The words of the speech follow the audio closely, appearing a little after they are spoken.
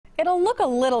It'll look a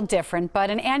little different,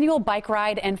 but an annual bike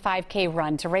ride and 5K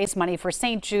run to raise money for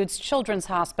St. Jude's Children's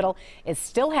Hospital is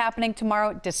still happening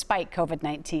tomorrow despite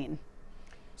COVID-19.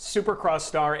 Supercross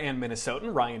star and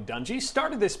Minnesotan Ryan Dungey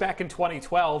started this back in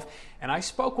 2012, and I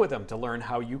spoke with him to learn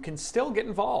how you can still get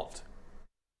involved.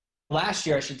 Last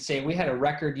year, I should say, we had a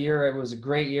record year. It was a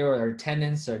great year. Our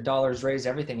attendance, our dollars raised,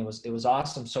 everything. It was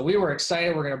awesome. So we were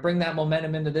excited. We're going to bring that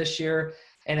momentum into this year.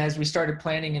 And as we started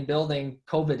planning and building,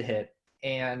 COVID hit,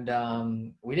 and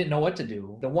we didn't know what to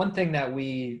do. The one thing that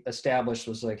we established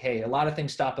was like, hey, a lot of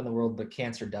things stop in the world, but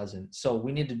cancer doesn't. So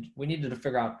we needed to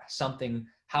figure out something,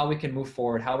 how we can move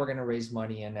forward, how we're going to raise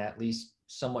money and at least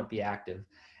somewhat be active.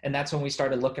 And that's when we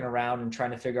started looking around and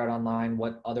trying to figure out online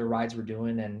what other rides we're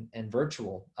doing, and a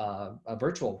virtual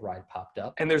ride popped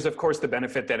up. And there's, of course, the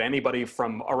benefit that anybody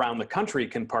from around the country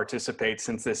can participate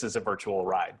since this is a virtual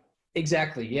ride.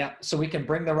 Exactly. Yeah. So we can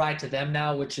bring the ride to them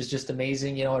now, which is just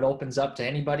amazing. You know, it opens up to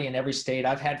anybody in every state.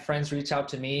 I've had friends reach out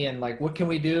to me and like, what can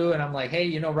we do? And I'm like, hey,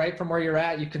 you know, right from where you're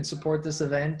at, you can support this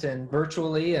event and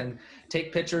virtually and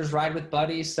take pictures, ride with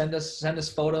buddies, send us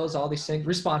photos, all these things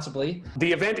responsibly.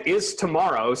 The event is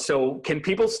tomorrow. So can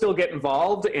people still get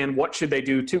involved, and what should they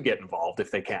do to get involved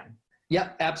if they can?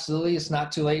 Yep, absolutely. It's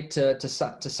not too late to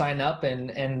sign up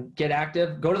and get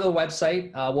active. Go to the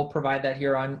website. We'll provide that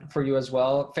here on for you as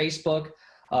well. Facebook,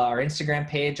 our Instagram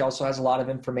page also has a lot of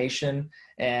information.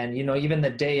 And, you know, even the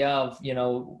day of, you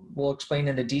know, we'll explain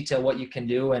into detail what you can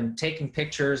do, and taking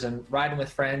pictures and riding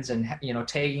with friends and, you know,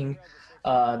 tagging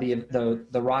the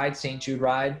ride, St. Jude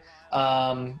ride,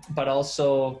 but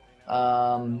also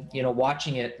you know,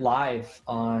 watching it live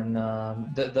on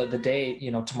the day,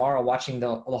 you know, tomorrow, watching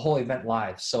the whole event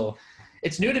live. So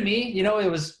it's new to me, you know,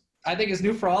 I think it's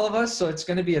new for all of us. So it's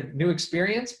going to be a new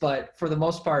experience, but for the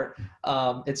most part,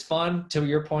 it's fun. To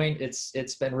your point,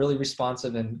 it's been really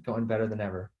responsive and going better than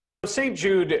ever. St.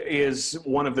 Jude is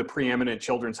one of the preeminent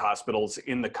children's hospitals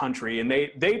in the country, and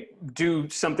they do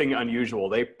something unusual.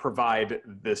 They provide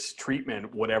this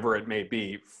treatment, whatever it may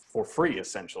be, for free,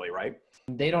 essentially, right?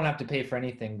 They don't have to pay for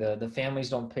anything. The families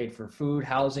don't pay for food,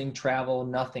 housing, travel,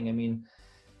 nothing. I mean,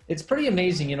 it's pretty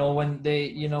amazing, you know,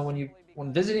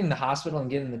 when visiting the hospital and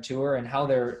getting the tour, and how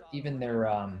their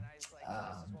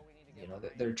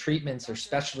treatments are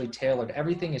specially tailored.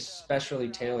 Everything is specially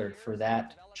tailored for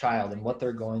that child and what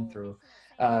they're going through,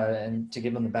 and to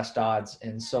give them the best odds.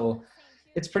 And so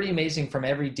it's pretty amazing from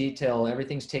every detail.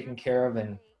 Everything's taken care of,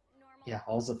 and yeah,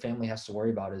 all the family has to worry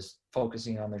about is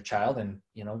focusing on their child and,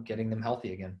 you know, getting them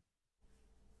healthy again.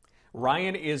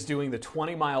 Ryan is doing the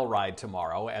 20-mile ride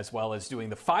tomorrow, as well as doing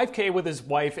the 5K with his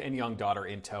wife and young daughter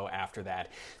in tow after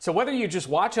that. So whether you just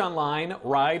watch online,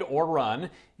 ride, or run,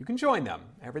 you can join them.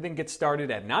 Everything gets started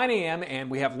at 9 a.m., and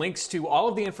we have links to all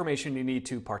of the information you need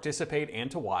to participate and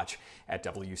to watch at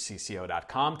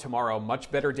WCCO.com. Tomorrow,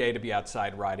 much better day to be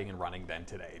outside riding and running than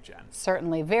today, Jen.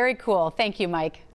 Certainly. Very cool. Thank you, Mike.